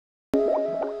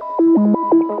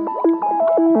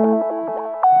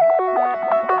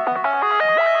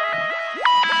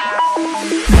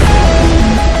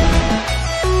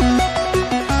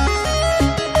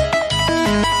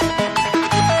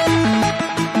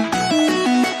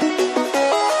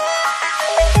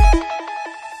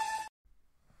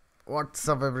What's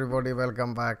up, everybody?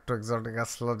 Welcome back to Exotic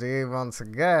Astrology once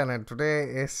again, and today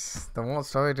is the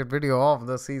most awaited video of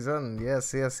the season.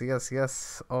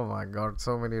 Yes. Oh my god,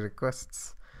 so many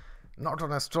requests. Not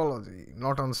on astrology,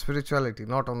 not on spirituality,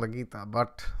 not on the Gita,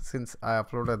 but since I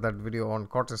uploaded that video on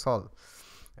cortisol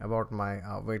about my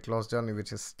weight loss journey,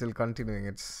 which is still continuing,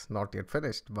 it's not yet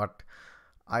finished, but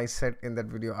I said in that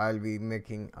video I'll be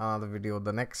making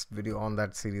the next video on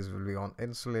that series will be on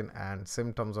insulin and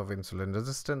symptoms of insulin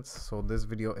resistance. So this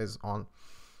video is on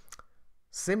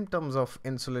symptoms of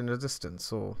insulin resistance.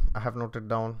 So I have noted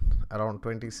down around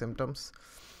 20 symptoms,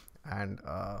 and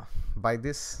by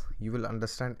this you will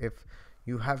understand if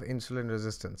you have insulin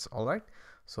resistance. All right,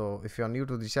 so if you are new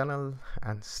to the channel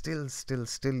and still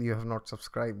you have not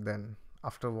subscribed, then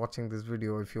after watching this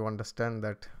video, if you understand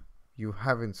that you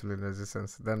have insulin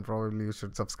resistance, then probably you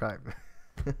should subscribe.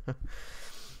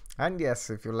 And yes,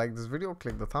 if you like this video,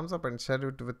 click the thumbs up and share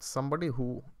it with somebody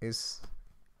who is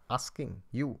asking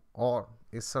you or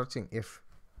is searching if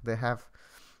they have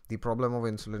the problem of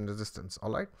insulin resistance.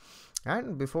 All right,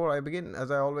 and before I begin, as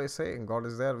I always say, God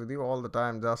is there with you all the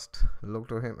time. Just look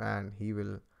to him and he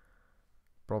will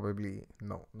probably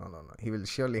he will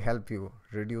surely help you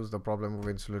reduce the problem of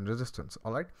insulin resistance.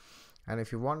 All right, and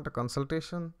if you want a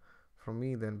consultation from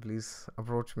me, then please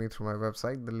approach me through my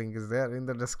website. The link is there in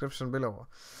the description below.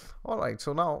 All right,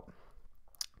 so now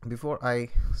before I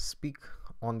speak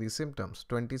on the symptoms,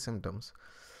 20 symptoms,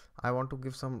 I want to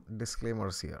give some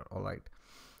disclaimers here. All right,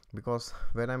 because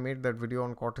when I made that video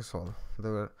on cortisol,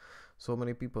 there were so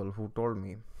many people who told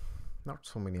me, not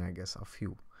so many, I guess a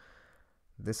few,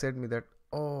 they said me that,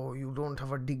 oh, you don't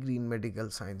have a degree in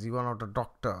medical science, you are not a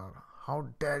doctor, how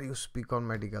dare you speak on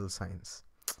medical science.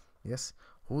 Yes,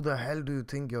 who the hell do you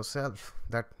think yourself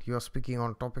that you are speaking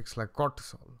on topics like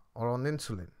cortisol or on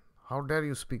insulin? How dare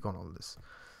you speak on all this?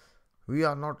 We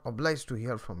are not obliged to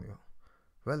hear from you.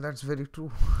 Well, that's very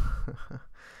true.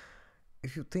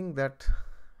 If you think that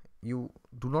you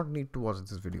do not need to watch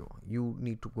this video, you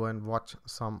need to go and watch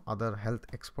some other health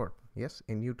expert, yes,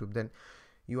 in YouTube, then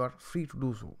you are free to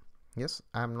do so. Yes,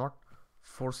 I am not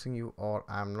forcing you, or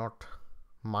I am not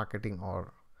marketing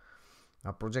or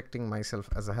projecting myself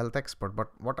as a health expert, but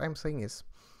what I'm saying is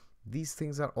these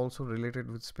things are also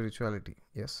related with spirituality.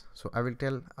 Yes, so I will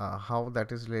tell how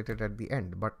that is related at the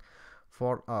end, but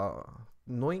for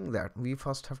knowing that, we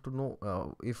first have to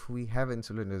know if we have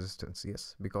insulin resistance.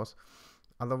 Yes, because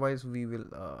otherwise we will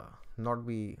not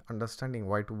be understanding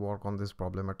why to work on this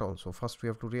problem at all. So first we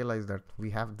have to realize that we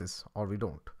have this or we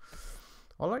don't.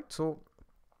 All right, so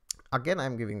again,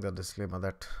 I'm giving the disclaimer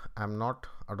that I'm not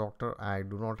a doctor. I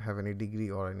do not have any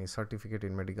degree or any certificate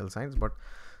in medical science, but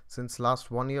since last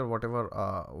 1 year, whatever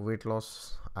weight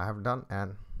loss I have done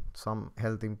and some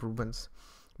health improvements,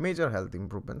 major health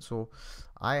improvements, so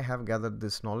I have gathered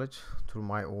this knowledge through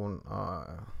my own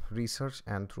research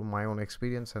and through my own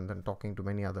experience, and then talking to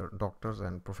many other doctors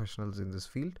and professionals in this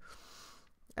field,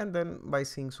 and then by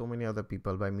seeing so many other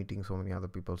people, by meeting so many other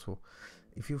people. So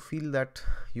if you feel that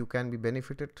you can be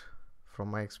benefited from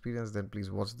my experience, then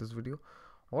please watch this video,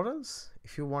 or else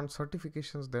if you want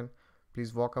certifications, then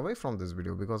please walk away from this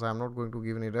video, because I am not going to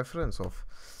give any reference of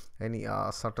any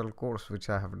subtle course which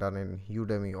I have done in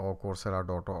Udemy or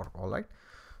Coursera.org. all right,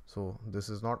 so this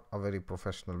is not a very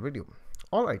professional video.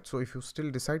 All right, so if you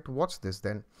still decide to watch this,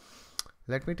 then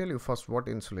let me tell you first what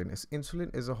insulin is.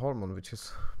 Insulin is a hormone which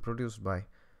is produced by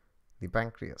the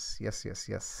pancreas.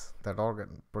 Yes, that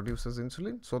organ produces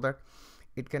insulin so that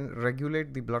it can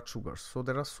regulate the blood sugars. So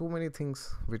there are so many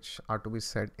things which are to be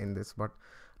said in this, but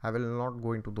I will not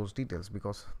go into those details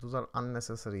because those are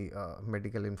unnecessary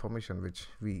medical information which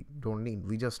we don't need.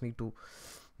 We just need to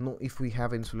know if we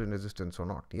have insulin resistance or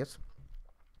not. Yes,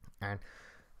 and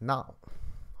now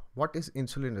what is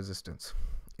insulin resistance?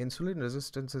 Insulin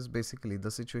resistance is basically the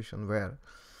situation where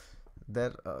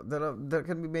there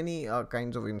can be many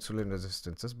kinds of insulin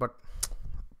resistances, but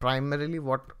primarily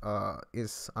what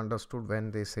is understood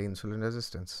when they say insulin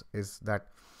resistance is that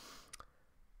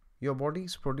your body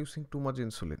is producing too much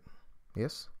insulin.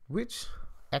 Yes, which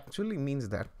actually means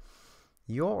that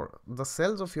the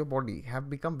cells of your body have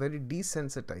become very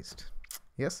desensitized.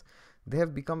 Yes, they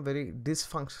have become very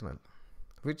dysfunctional,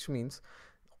 which means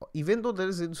even though there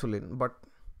is insulin, but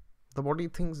the body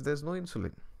thinks there's no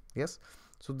insulin. Yes,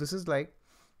 so this is like,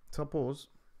 suppose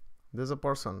there's a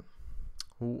person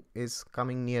who is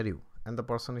coming near you and the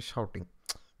person is shouting.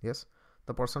 Yes,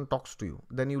 the person talks to you,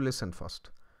 then you listen first.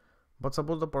 But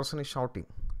suppose the person is shouting,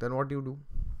 then what do?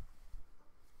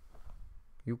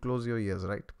 You close your ears,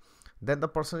 right? Then the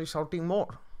person is shouting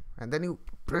more, and then you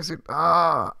press it.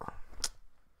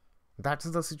 That's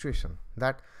the situation,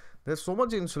 that there's so much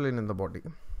insulin in the body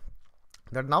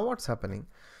that now what's happening,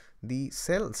 the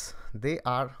cells, they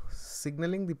are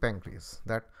signaling the pancreas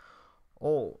that,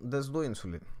 oh, there's no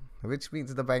insulin, which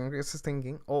means the pancreas is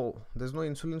thinking, oh, there's no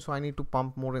insulin, so I need to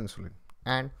pump more insulin.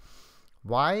 And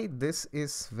why this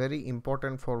is very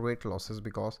important for weight loss is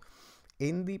because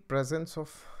in the presence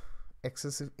of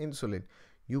excessive insulin,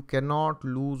 you cannot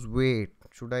lose weight.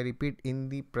 Should I repeat? In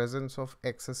the presence of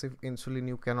excessive insulin,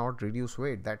 you cannot reduce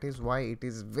weight. That is why it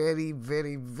is very,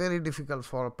 very, very difficult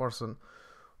for a person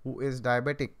who is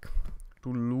diabetic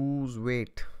to lose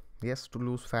weight. Yes, to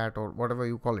lose fat or whatever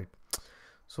you call it.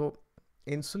 So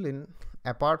insulin,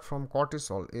 apart from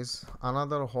cortisol, is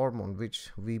another hormone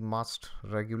which we must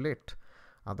regulate.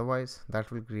 Otherwise, that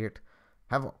will create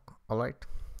havoc. All right.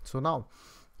 So now,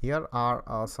 here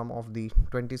are some of the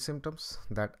 20 symptoms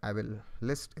that I will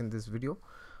list in this video,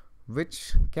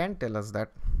 which can tell us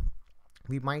that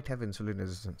we might have insulin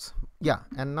resistance. Yeah,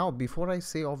 and now before I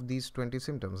say of these 20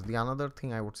 symptoms, the another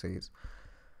thing I would say is,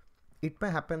 it may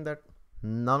happen that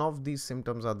none of these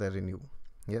symptoms are there in you.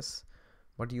 Yes,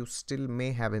 but you still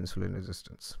may have insulin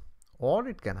resistance. Or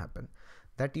it can happen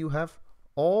that you have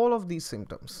all of these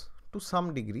symptoms to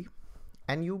some degree,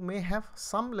 and you may have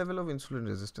some level of insulin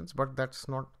resistance, but that's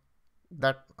not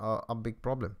that a big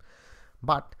problem.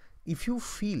 But if you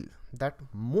feel that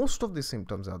most of the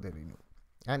symptoms are there in you,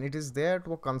 and it is there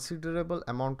to a considerable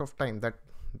amount of time, that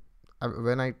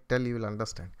when I tell you will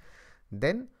understand,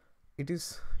 then it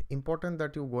is important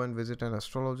that you go and visit an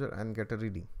astrologer and get a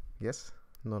reading. Yes,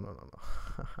 no.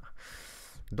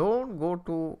 Don't go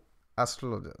to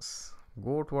astrologers,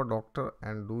 go to a doctor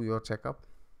and do your checkup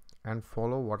and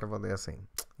follow whatever they are saying.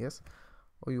 Yes,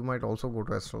 or you might also go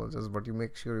to astrologers, but you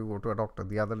make sure you go to a doctor.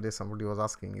 The other day somebody was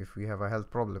asking, if we have a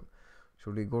health problem,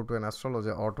 should we go to an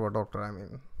astrologer or to a doctor? I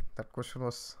mean, that question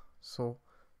was so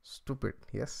stupid.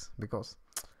 Yes, because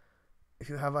if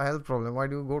you have a health problem, why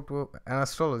do you go to an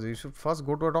astrologer? You should first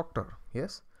go to a doctor.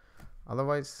 Yes,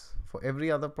 otherwise for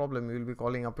every other problem you will be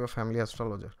calling up your family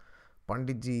astrologer.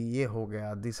 Pandit ji, ye ho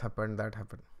gaya, this happened, that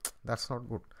happened. That's not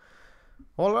good.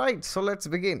 All right, so let's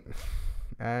begin.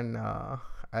 And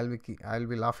I'll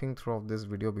be laughing throughout this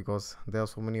video because there are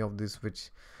so many of these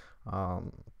which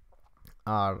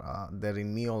are there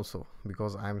in me also,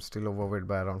 because I'm still overweight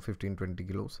by around 15-20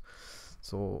 kilos.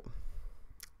 So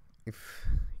if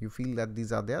you feel that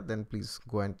these are there, then please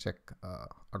go and check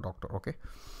a doctor. Okay.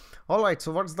 All right,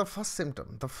 so what's the first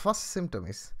symptom? The first symptom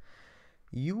is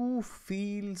you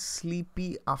feel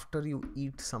sleepy after you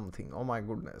eat something. Oh my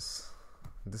goodness,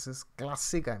 this is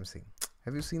classic. I'm saying,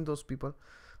 have you seen those people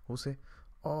who say,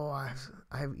 oh, I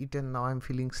have eaten, now I'm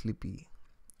feeling sleepy?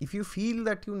 If you feel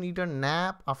that you need a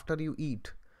nap after you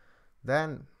eat,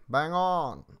 then bang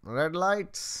on, red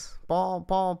lights,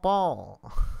 paw.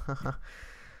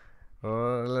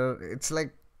 It's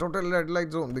like total red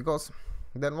light zone, because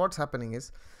then what's happening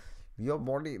is your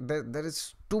body, there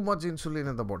is too much insulin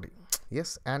in the body.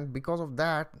 Yes, and because of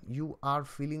that you are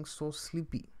feeling so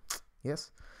sleepy.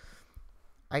 Yes,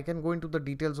 I can go into the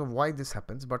details of why this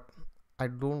happens, but I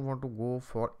don't want to go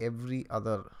for every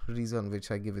other reason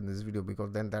which I give in this video,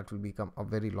 because then that will become a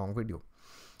very long video.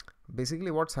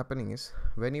 Basically what's happening is,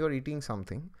 when you are eating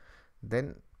something,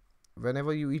 then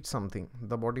whenever you eat something,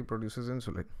 the body produces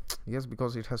insulin. Yes,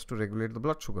 because it has to regulate the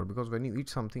blood sugar, because when you eat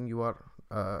something, you are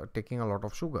taking a lot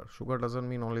of sugar. Sugar doesn't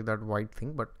mean only that white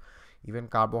thing, but even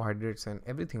carbohydrates and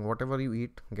everything, whatever you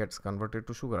eat gets converted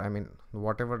to sugar. I mean,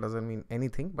 whatever doesn't mean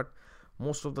anything, but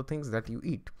most of the things that you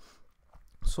eat.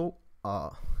 So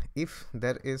if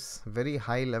there is very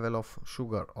high level of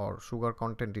sugar or sugar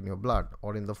content in your blood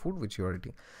or in the food which you are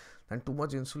eating, then too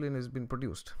much insulin has been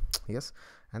produced. Yes,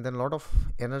 and then a lot of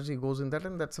energy goes in that,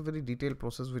 and that's a very detailed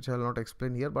process which I will not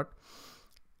explain here. But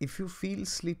if you feel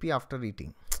sleepy after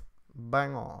eating,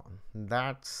 bang on,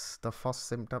 that's the first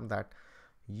symptom that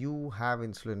you have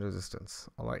insulin resistance.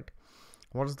 All right,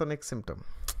 what is the next symptom?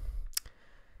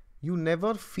 You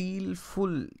never feel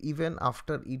full even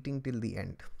after eating till the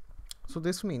end. So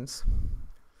this means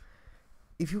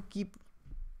if you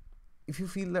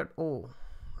feel that, oh,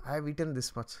 I have eaten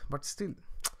this much, but still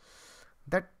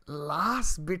that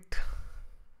last bit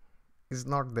is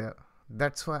not there,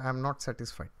 that's why I'm not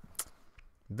satisfied,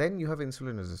 then you have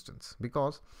insulin resistance.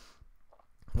 Because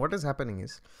what is happening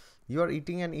is, you are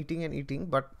eating and eating,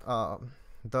 but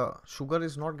the sugar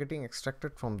is not getting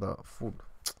extracted from the food.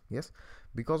 Yes,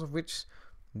 because of which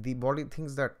the body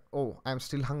thinks that, oh, I'm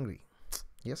still hungry.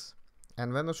 Yes,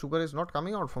 and when the sugar is not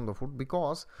coming out from the food,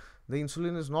 because the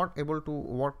insulin is not able to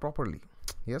work properly.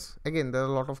 Yes, again, there are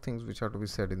a lot of things which are to be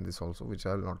said in this also, which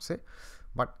I will not say.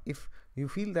 But if you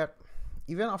feel that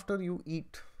even after you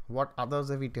eat what others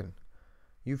have eaten,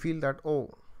 you feel that,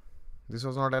 oh, this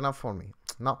was not enough for me,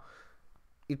 Now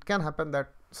it can happen that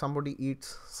somebody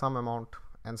eats some amount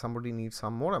and somebody needs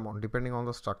some more amount depending on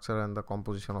the structure and the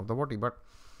composition of the body, but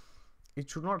it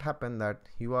should not happen that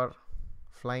you are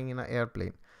flying in an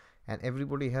airplane and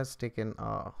everybody has taken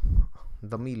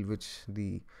the meal which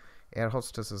the air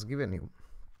hostess has given you,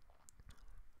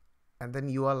 and then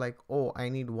you are like, oh, I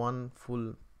need one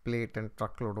full plate and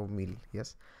truckload of meal.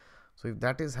 Yes, so if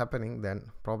that is happening, then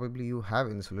probably you have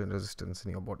insulin resistance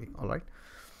in your body. All right,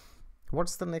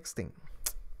 what's the next thing?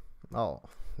 Oh,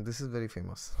 this is very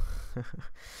famous.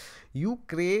 You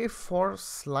crave for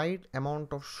slight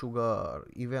amount of sugar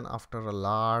even after a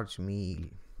large meal.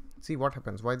 See what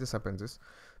happens, why this happens is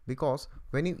because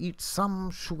when you eat some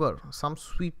sugar, some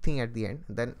sweet thing at the end,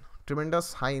 then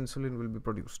tremendous high insulin will be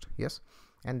produced. Yes,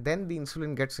 and then the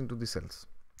insulin gets into the cells,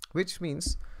 which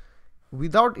means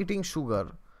without eating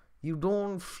sugar you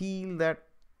don't feel that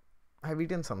I've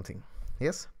eaten something.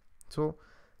 Yes, so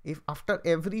if after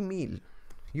every meal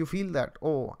you feel that,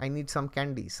 oh, I need some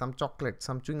candy, some chocolate,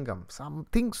 some chewing gum,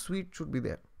 something sweet should be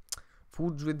there.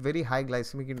 Foods with very high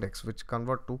glycemic index which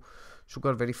convert to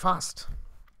sugar very fast.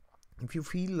 If you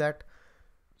feel that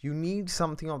you need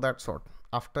something of that sort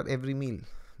after every meal,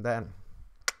 then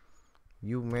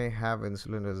you may have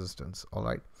insulin resistance. All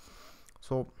right,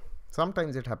 so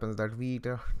sometimes it happens that we eat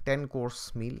a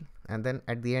 10-course meal, and then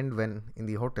at the end, when in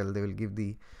the hotel they will give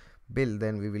the bill,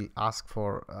 then we will ask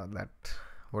for that,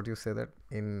 what you say that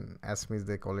in Assamese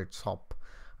they call it sop.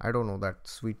 I don't know, that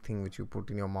sweet thing which you put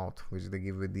in your mouth, which they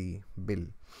give with the bill.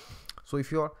 So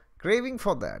if you are craving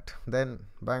for that, then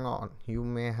bang on, you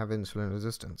may have insulin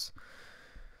resistance.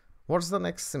 What's the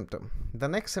next symptom? The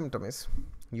next symptom is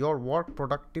your work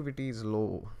productivity is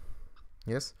low.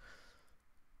 Yes,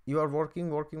 you are working,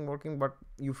 but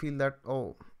you feel that,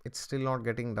 oh, it's still not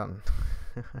getting done.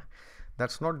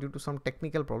 That's not due to some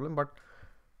technical problem, but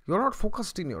you're not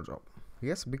focused in your job.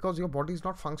 Yes, because your body is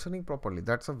not functioning properly.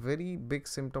 That's a very big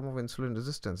symptom of insulin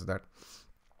resistance, that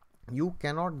you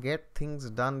cannot get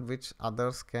things done which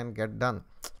others can get done.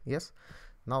 Yes,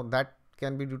 now that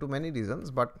can be due to many reasons,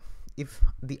 but if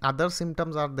the other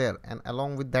symptoms are there and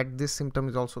along with that this symptom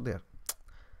is also there,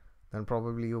 then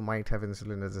probably you might have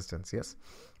insulin resistance. Yes,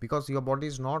 because your body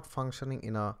is not functioning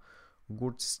in a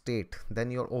good state,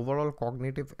 then your overall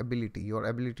cognitive ability, your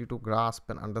ability to grasp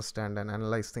and understand and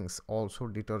analyze things also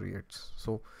deteriorates.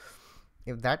 So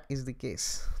if that is the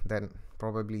case, then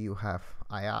probably you have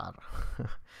IR.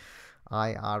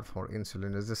 IR for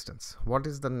insulin resistance. What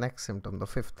is the next symptom? The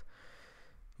fifth,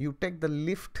 you take the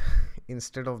lift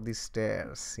instead of the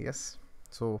stairs. Yes,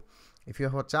 so if you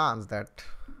have a chance that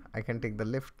I can take the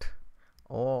lift,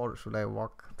 or should I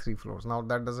walk 3 floors? Now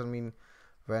that doesn't mean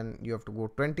when you have to go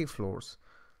 20 floors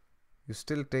you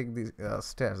still take the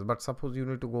stairs, but suppose you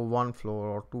need to go 1 floor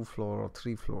or 2 floor or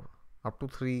 3 floor, up to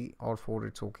 3 or 4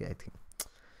 it's okay, I think,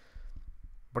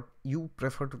 but you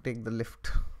prefer to take the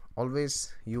lift.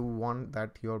 Always you want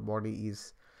that your body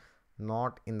is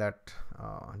not in that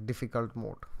difficult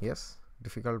mode. Yes,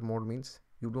 difficult mode means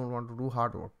you don't want to do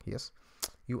hard work. Yes,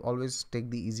 you always take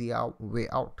the easy way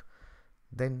out.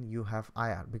 Then you have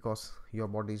IR because your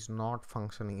body is not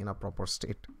functioning in a proper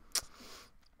state.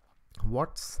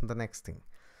 What's the next thing?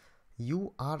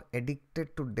 You are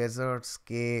addicted to desserts,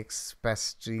 cakes,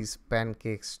 pastries,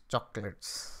 pancakes,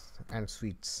 chocolates and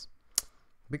sweets.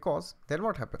 Because then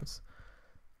what happens?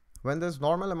 When there's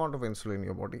normal amount of insulin in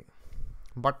your body,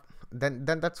 but then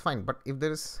that's fine. But if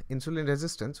there is insulin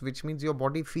resistance, which means your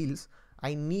body feels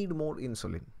I need more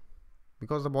insulin,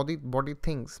 because the body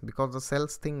thinks, because the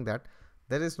cells think that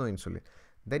there is no insulin,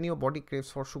 then your body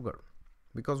craves for sugar.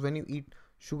 Because when you eat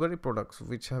sugary products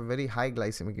which have very high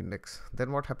glycemic index,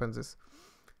 then what happens is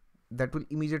that will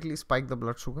immediately spike the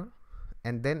blood sugar,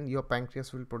 and then your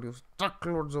pancreas will produce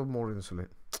truckloads of more insulin,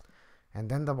 and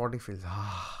then the body feels,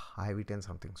 I have eaten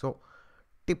something. So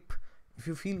tip, if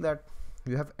you feel that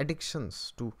you have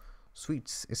addictions to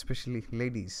sweets, especially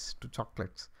ladies, to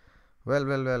chocolates, well,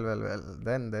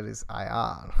 then there is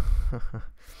IR.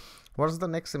 What's the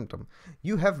next symptom?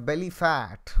 You have belly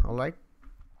fat. All right,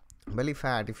 belly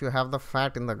fat. If you have the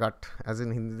fat in the gut, as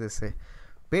in Hindi they say,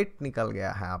 पेट निकल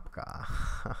गया है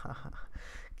आपका.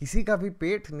 किसी का भी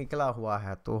पेट निकला हुआ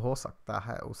है तो हो सकता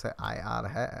है उसे IR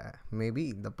है.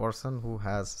 Maybe the person who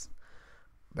has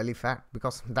belly fat,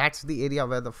 because that's the area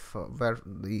where the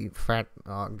fat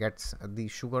gets, the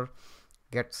sugar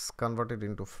gets converted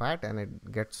into fat and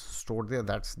it gets stored there.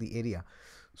 That's the area.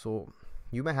 So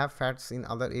you may have fats in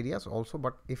other areas also,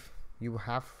 but if you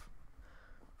have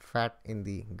fat in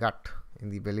the gut, in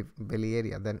the belly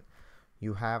area, then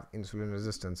you have insulin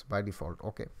resistance by default.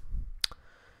 Okay,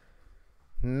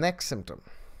 next symptom,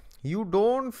 you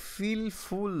don't feel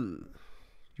full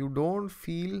you don't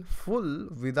feel full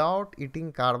without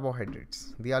eating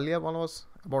carbohydrates. The earlier one was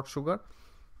about sugar.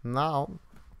 Now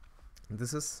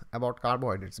this is about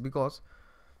carbohydrates, because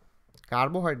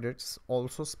carbohydrates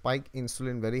also spike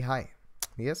insulin very high.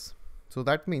 Yes, so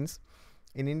that means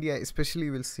in India especially,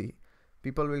 you will see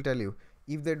people will tell you,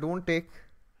 if they don't take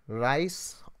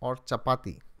rice or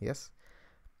chapati, yes,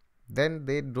 then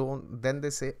they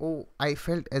say, oh, I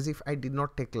felt as if I did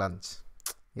not take lunch.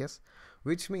 Yes,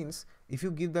 which means if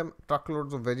you give them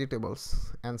truckloads of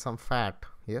vegetables and some fat,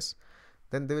 yes,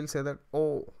 then they will say that,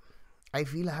 oh, I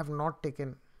feel I have not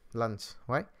taken lunch.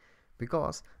 Why?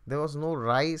 Because there was no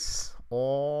rice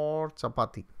or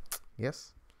chapati.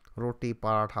 Yes, roti,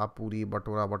 paratha, puri,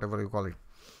 batura, whatever you call it.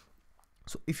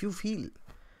 So if you feel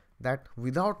that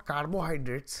without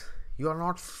carbohydrates you are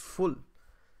not full,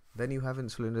 then you have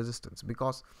insulin resistance,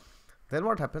 because then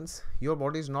what happens, your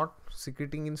body is not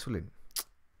secreting insulin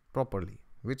properly,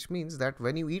 which means that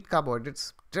when you eat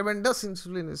carbohydrates, tremendous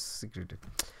insulin is secreted.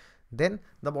 Then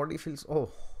the body feels, oh,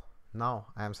 now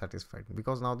I am satisfied,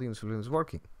 because now the insulin is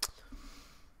working.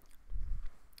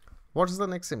 What is the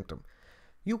next symptom?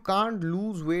 You can't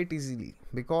lose weight easily,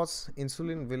 because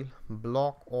insulin will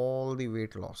block all the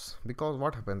weight loss. Because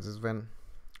what happens is, when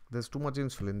there's too much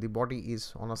insulin, the body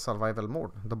is on a survival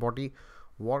mode. The body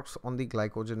works on the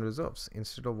glycogen reserves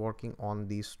instead of working on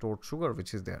the stored sugar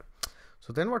which is there.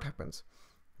 So then what happens,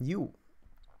 you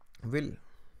will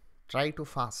try to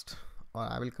fast.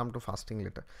 I will come to fasting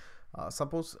later.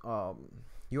 Suppose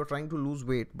you are trying to lose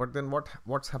weight, but then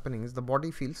what's happening is, the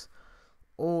body feels,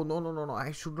 oh, no,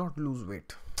 I should not lose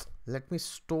weight, let me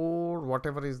store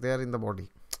whatever is there in the body.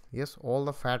 Yes, all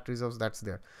the fat reserves that's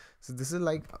there. So this is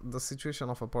like the situation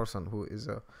of a person who is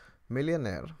a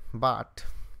millionaire, but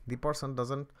the person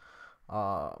doesn't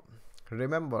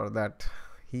remember that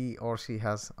he or she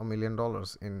has $1 million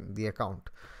in the account.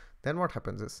 Then what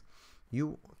happens is,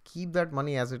 you keep that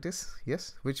money as it is.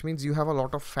 Yes, which means you have a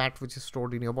lot of fat which is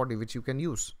stored in your body, which you can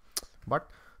use, but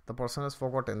the person has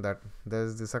forgotten that there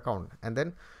is this account, and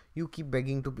then you keep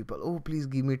begging to people, oh, please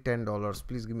give me $10,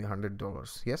 please give me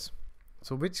 $100. Yes,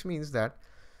 so which means that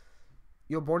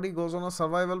your body goes on a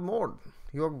survival mode.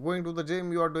 You are going to the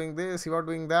gym, you are doing this, you are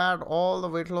doing that, all the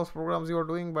weight loss programs you are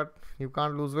doing, but you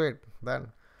can't lose weight. Then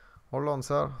hold on,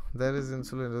 sir, there is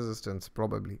insulin resistance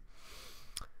probably.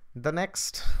 The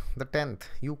next, the 10th,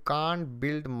 you can't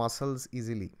build muscles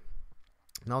easily.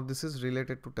 Now this is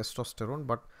related to testosterone,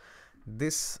 but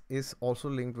this is also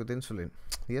linked with insulin.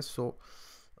 Yes, so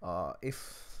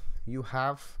if you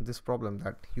have this problem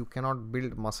that you cannot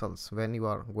build muscles when you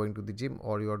are going to the gym,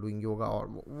 or you are doing yoga, or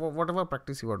whatever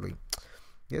practice you are doing,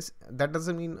 yes, that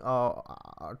doesn't mean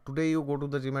today you go to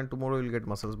the gym and tomorrow you'll get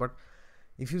muscles. But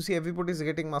if you see everybody is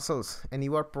getting muscles and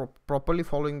you are properly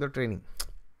following the training,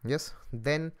 yes,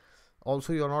 then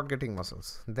also you are not getting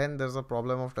muscles, then there's a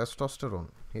problem of testosterone.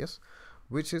 Yes,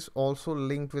 which is also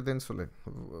linked with insulin,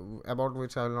 about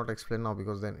which I will not explain now,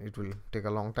 because then it will take a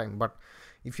long time. But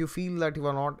if you feel that you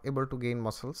are not able to gain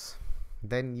muscles,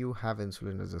 then you have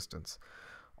insulin resistance.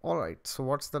 All right, so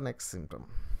what's the next symptom?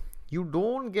 You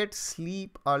don't get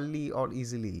sleep early or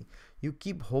easily. You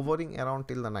keep hovering around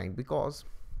till the night, because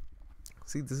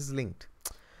see, this is linked.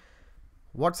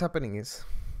 What's happening is,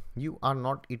 you are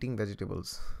not eating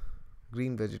vegetables,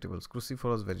 green vegetables,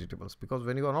 cruciferous vegetables, because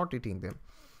when you are not eating them,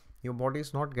 your body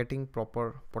is not getting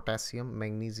proper potassium,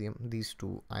 magnesium, these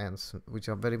two ions which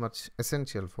are very much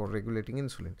essential for regulating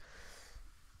insulin.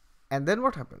 And then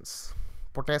what happens?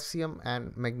 Potassium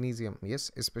and magnesium,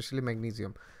 yes, especially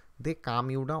magnesium, they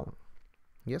calm you down.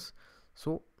 Yes,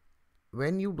 so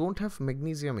when you don't have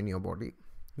magnesium in your body,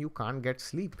 you can't get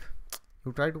sleep.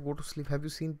 You try to go to sleep. Have you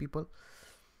seen people?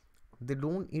 They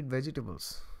don't eat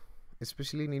vegetables,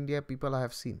 especially in India. People I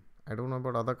have seen, I don't know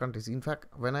about other countries. In fact,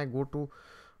 when I go to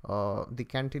the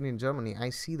canteen in Germany, I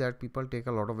see that people take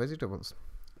a lot of vegetables.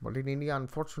 But in India,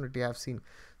 unfortunately, I have seen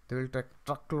they will take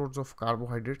truckloads of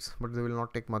carbohydrates, but they will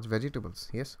not take much vegetables.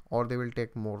 Yes, or they will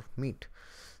take more meat.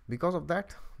 Because of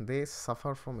that, they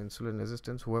suffer from insulin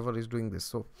resistance, whoever is doing this.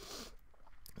 So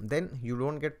then you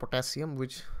don't get potassium,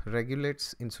 which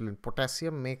regulates insulin.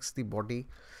 Potassium makes the body,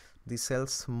 the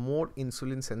cells, more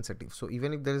insulin sensitive. So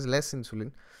even if there is less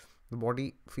insulin, the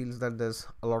body feels that there's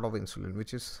a lot of insulin,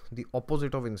 which is the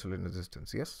opposite of insulin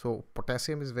resistance. Yes, so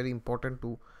potassium is very important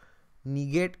to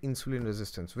negate insulin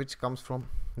resistance, which comes from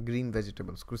green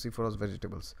vegetables, cruciferous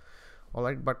vegetables. All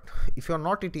right, but if you're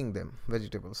not eating them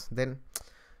vegetables, then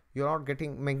you're not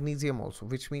getting magnesium also,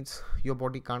 which means your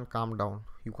body can't calm down,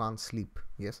 you can't sleep.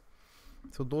 Yes,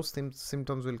 so those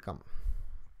symptoms will come.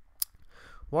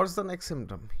 What's the next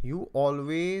symptom? You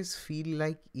always feel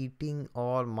like eating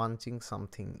or munching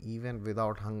something even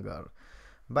without hunger.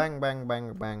 Bang, bang,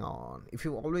 bang, bang on. If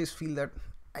you always feel that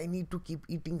I need to keep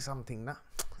eating something, na,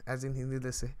 as in Hindi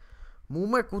they say, मुंह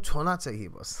में कुछ होना चाहिए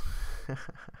बस.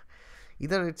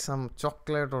 Either it's some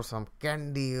chocolate or some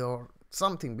candy or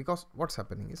something, because what's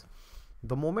happening is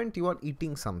the moment you are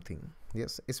eating something,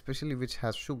 yes, especially which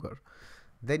has sugar,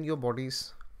 then your body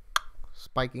is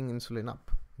spiking insulin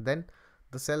up. Then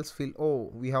the cells feel, oh,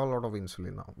 we have a lot of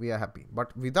insulin now, we are happy.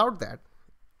 But without that,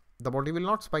 the body will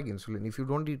not spike insulin if you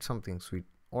don't eat something sweet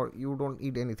or you don't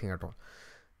eat anything at all.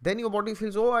 Then your body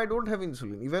feels, oh, I don't have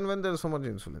insulin, even when there is so much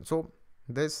insulin. So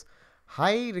there's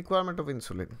high requirement of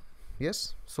insulin.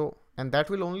 Yes. So, and that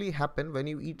will only happen when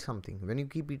you eat something. When you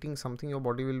keep eating something, your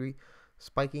body will be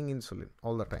spiking insulin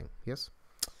all the time. Yes.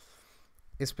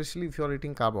 Especially if you are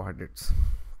eating carbohydrates.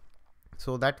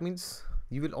 So that means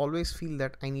you will always feel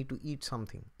that I need to eat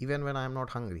something even when I am not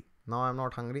hungry. Now I am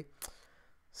not hungry.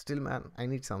 Still, man, I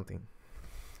need something.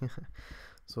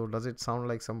 So does it sound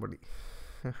like somebody?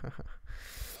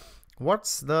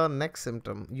 What's the next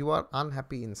symptom? You are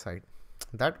unhappy inside.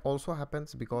 That also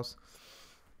happens because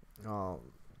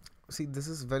see, this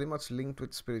is very much linked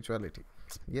with spirituality.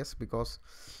 Yes, because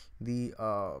the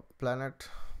planet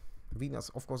Venus,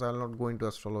 of course I will not go into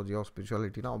astrology or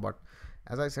spirituality now, but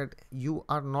as I said, you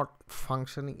are not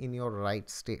functioning in your right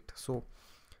state. So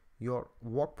your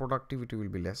work productivity will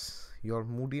be less, your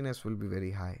moodiness will be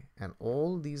very high, and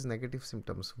all these negative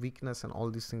symptoms, weakness and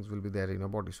all these things will be there in your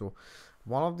body. So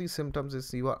one of these symptoms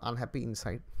is you are unhappy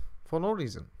inside for no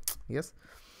reason. Yes.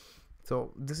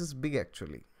 So this is big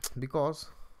actually, because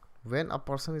when a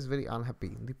person is very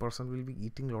unhappy, the person will be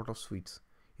eating a lot of sweets.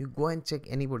 You go and check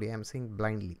anybody, I am saying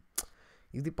blindly,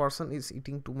 if the person is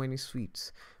eating too many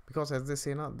sweets, because as they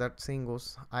say now, that saying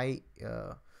goes,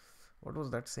 what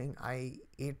was that saying? I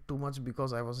ate too much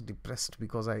because I was depressed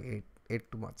because I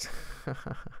ate too much.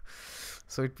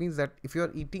 So it means that if you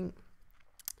are eating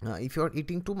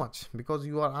too much because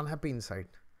you are unhappy inside,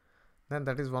 then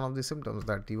that is one of the symptoms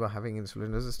that you are having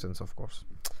insulin resistance, of course.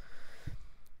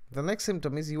 The next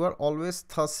symptom is you are always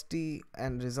thirsty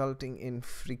and resulting in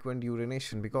frequent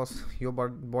urination, because your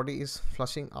body is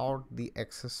flushing out the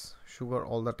excess sugar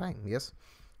all the time. Yes.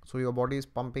 So your body is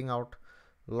pumping out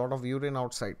a lot of urine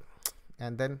outside,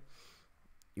 and then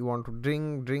you want to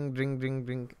drink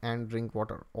and drink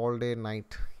water all day,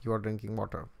 night. You are drinking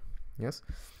water. Yes.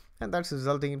 And that's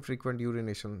resulting in frequent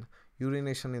urination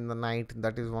in the night.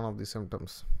 That is one of the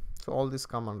symptoms. So all this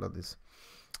come under this.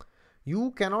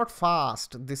 You cannot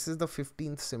fast. This is the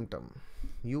 15th symptom.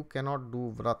 You cannot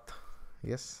do vrat.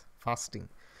 Yes, fasting.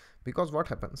 Because what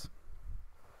happens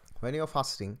when you are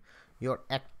fasting, your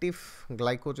active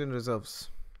glycogen reserves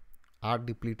are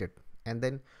depleted, and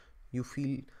then you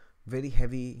feel very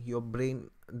heavy. Your brain,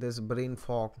 there's brain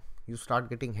fog. You start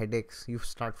getting headaches. You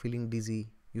start feeling dizzy.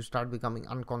 You start becoming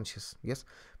unconscious. Yes,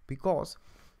 because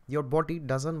your body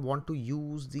doesn't want to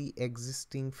use the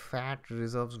existing fat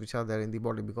reserves which are there in the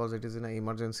body, because it is in an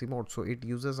emergency mode. So it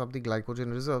uses up the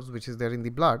glycogen reserves which is there in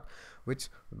the blood, which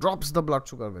drops the blood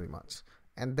sugar very much.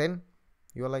 And then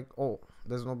you are like, oh,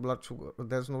 there's no blood sugar,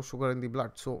 there's no sugar in the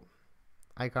blood, so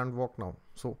I can't walk now.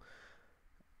 So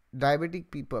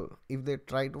diabetic people, if they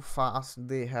try to fast,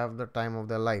 they have the time of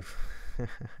their life.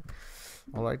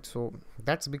 All right, so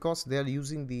that's because they are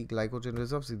using the glycogen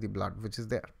reserves in the blood which is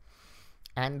there,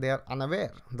 and they are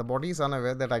unaware, the body is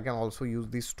unaware that I can also use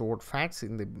these stored fats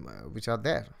in the which are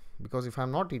there, because if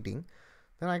I'm not eating,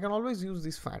 then I can always use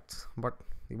these fats, but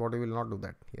the body will not do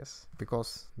that. Yes,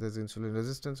 because there's insulin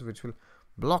resistance which will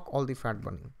block all the fat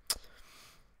burning.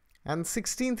 And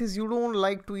 16th is you don't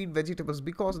like to eat vegetables,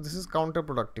 because this is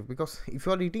counterproductive, because if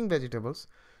you are eating vegetables,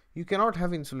 you cannot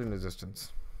have insulin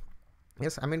resistance.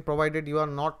 Yes, I mean, provided you are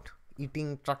not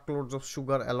eating truckloads of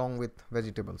sugar along with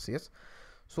vegetables. Yes.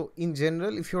 So in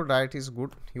general, if your diet is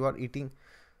good, you are eating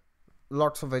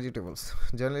lots of vegetables.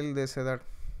 Generally, they say that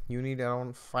you need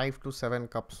around 5 to 7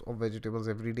 cups of vegetables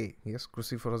every day. Yes,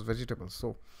 cruciferous vegetables.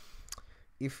 So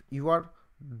if you are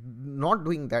not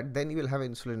doing that, then you will have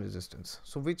insulin resistance.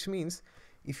 So which means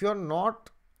if you are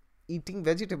not eating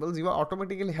vegetables, you are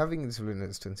automatically having insulin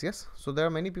resistance. Yes. So there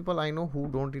are many people I know who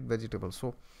don't eat vegetables.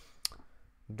 So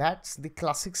that's the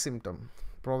classic symptom,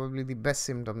 probably the best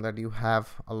symptom, that you have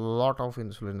a lot of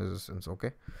insulin resistance.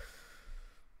 Okay.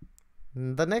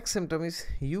 The next symptom is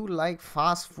you like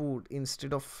fast food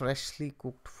instead of freshly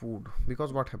cooked food,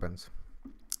 because what happens,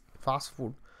 fast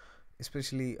food,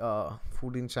 especially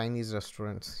food in Chinese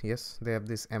restaurants, yes, they have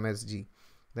this MSG,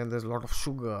 then there's a lot of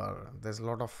sugar, there's a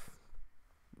lot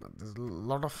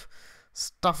of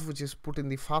stuff which is put in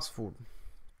the fast food,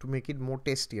 to make it more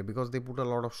tastier, because they put a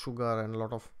lot of sugar and a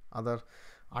lot of other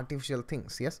artificial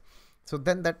things. Yes, so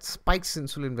then that spikes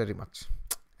insulin very much,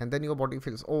 and then your body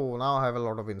feels, oh, now I have a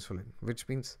lot of insulin, which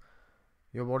means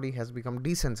your body has become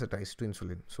desensitized to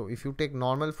insulin. So if you take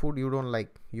normal food you don't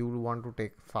like, you want to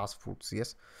take fast foods.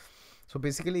 Yes, so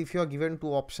basically if you are given two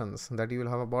options, that you will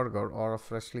have a burger or a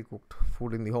freshly cooked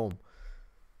food in the home,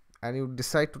 and you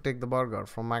decide to take the burger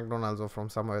from McDonald's or from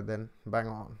somewhere, then bang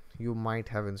on, you might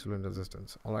have insulin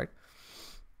resistance. All right,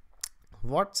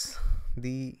 what's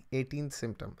the 18th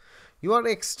symptom? You are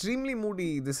extremely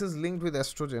moody. This is linked with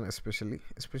estrogen,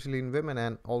 especially in women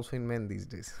and also in men these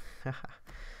days.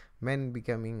 Men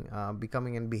becoming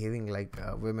and behaving like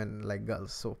women, like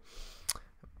girls. So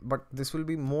but this will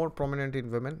be more prominent in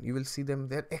women. You will see them,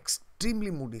 they're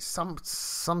extremely moody.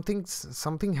 Something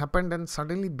happened, and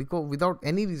suddenly, because without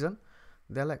any reason,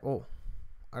 they're like, oh,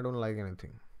 I don't like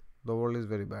anything, the world is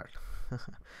very bad.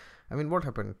 I mean, what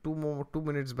happened? 2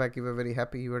 minutes back you were very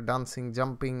happy, you were dancing,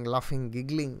 jumping, laughing,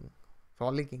 giggling,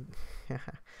 frolicking.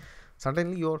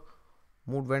 Suddenly your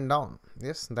mood went down.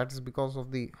 Yes, that is because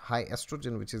of the high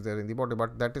estrogen which is there in the body,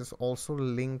 but that is also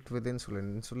linked with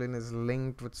insulin. Insulin is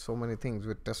linked with so many things,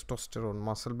 with testosterone,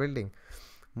 muscle building,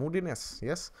 moodiness.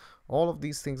 Yes, all of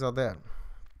these things are there.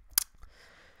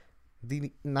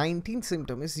 The 19th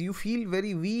symptom is you feel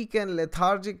very weak and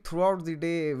lethargic throughout the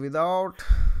day without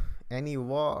any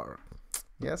work.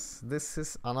 Yes, this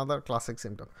is another classic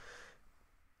symptom.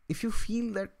 If you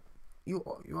feel that you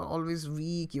are always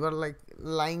weak, you are like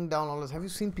lying down always. Have you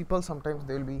seen people, sometimes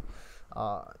they will be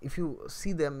if you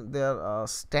see them, they are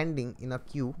standing in a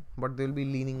queue, but they will be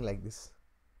leaning like this,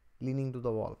 leaning to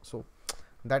the wall. So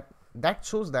that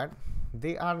shows that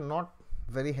they are not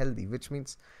very healthy, which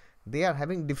means they are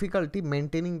having difficulty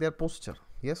maintaining their posture.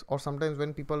 Yes, or sometimes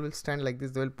when people will stand like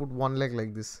this, they will put one leg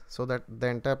like this, so that the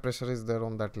entire pressure is there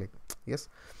on that leg. Yes,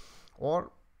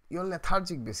 or you're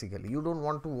lethargic, basically you don't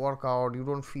want to work out, you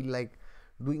don't feel like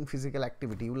doing physical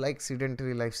activity, you like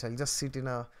sedentary lifestyle, just sit in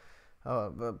a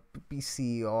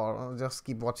PC or just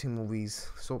keep watching movies.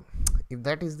 So if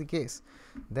that is the case,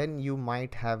 then you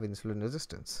might have insulin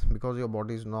resistance, because your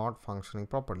body is not functioning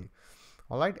properly.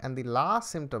 All right, and the last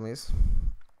symptom is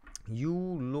you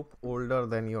look older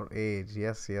than your age.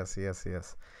 Yes,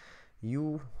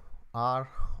 you are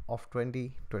of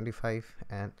 20, 25,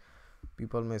 and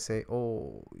people may say,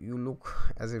 oh, you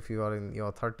look as if you are in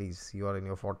your 30s, you are in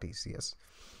your 40s. Yes,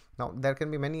 now there can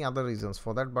be many other reasons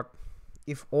for that, but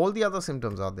if all the other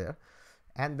symptoms are there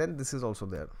and then this is also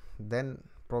there, then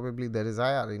probably there is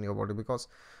IR in your body, because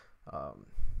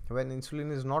when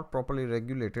insulin is not properly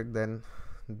regulated, then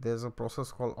there's a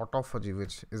process called autophagy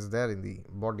which is there in the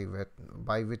body,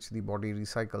 by which the body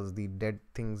recycles the dead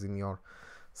things in your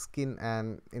skin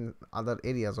and in other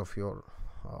areas of your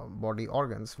body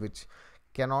organs, which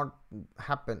cannot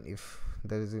happen if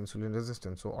there is insulin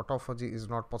resistance. So autophagy is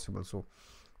not possible. So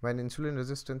when insulin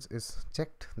resistance is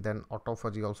checked, then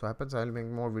autophagy also happens. I will make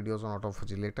more videos on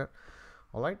autophagy later.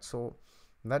 All right, so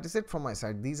that is it from my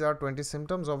side. These are 20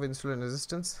 symptoms of insulin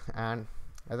resistance, and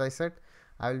as I said,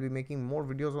 I will be making more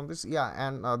videos on this. Yeah,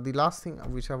 and the last thing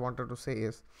which I wanted to say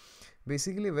is,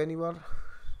 basically when you are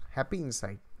happy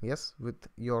inside, yes, with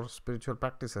your spiritual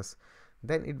practices,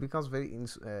 then it becomes very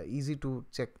easy to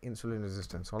check insulin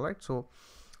resistance. All right, so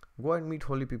go and meet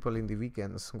holy people in the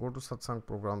weekends, go to satsang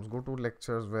programs, go to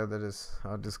lectures where there is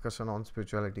a discussion on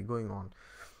spirituality going on.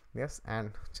 Yes,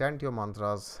 and chant your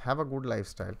mantras, have a good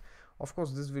lifestyle. Of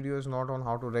course, this video is not on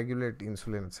how to regulate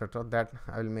insulin, etc. That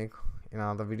I will make in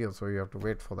another video, so you have to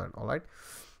wait for that. All right,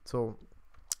 so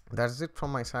that's it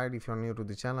from my side. If you're new to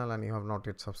the channel and you have not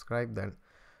yet subscribed, then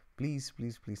please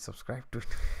subscribe to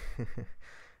it.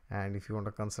 And if you want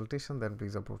a consultation, then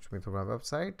please approach me through my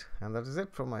website. And that is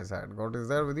it from my side. God is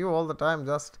there with you all the time.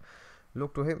 Just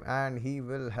look to him and he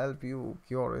will help you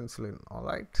cure insulin. All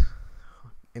right,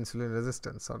 insulin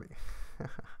resistance, sorry.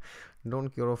 Don't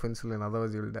cure off insulin,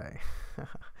 otherwise you will die.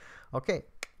 Okay,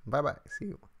 bye bye, see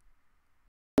you.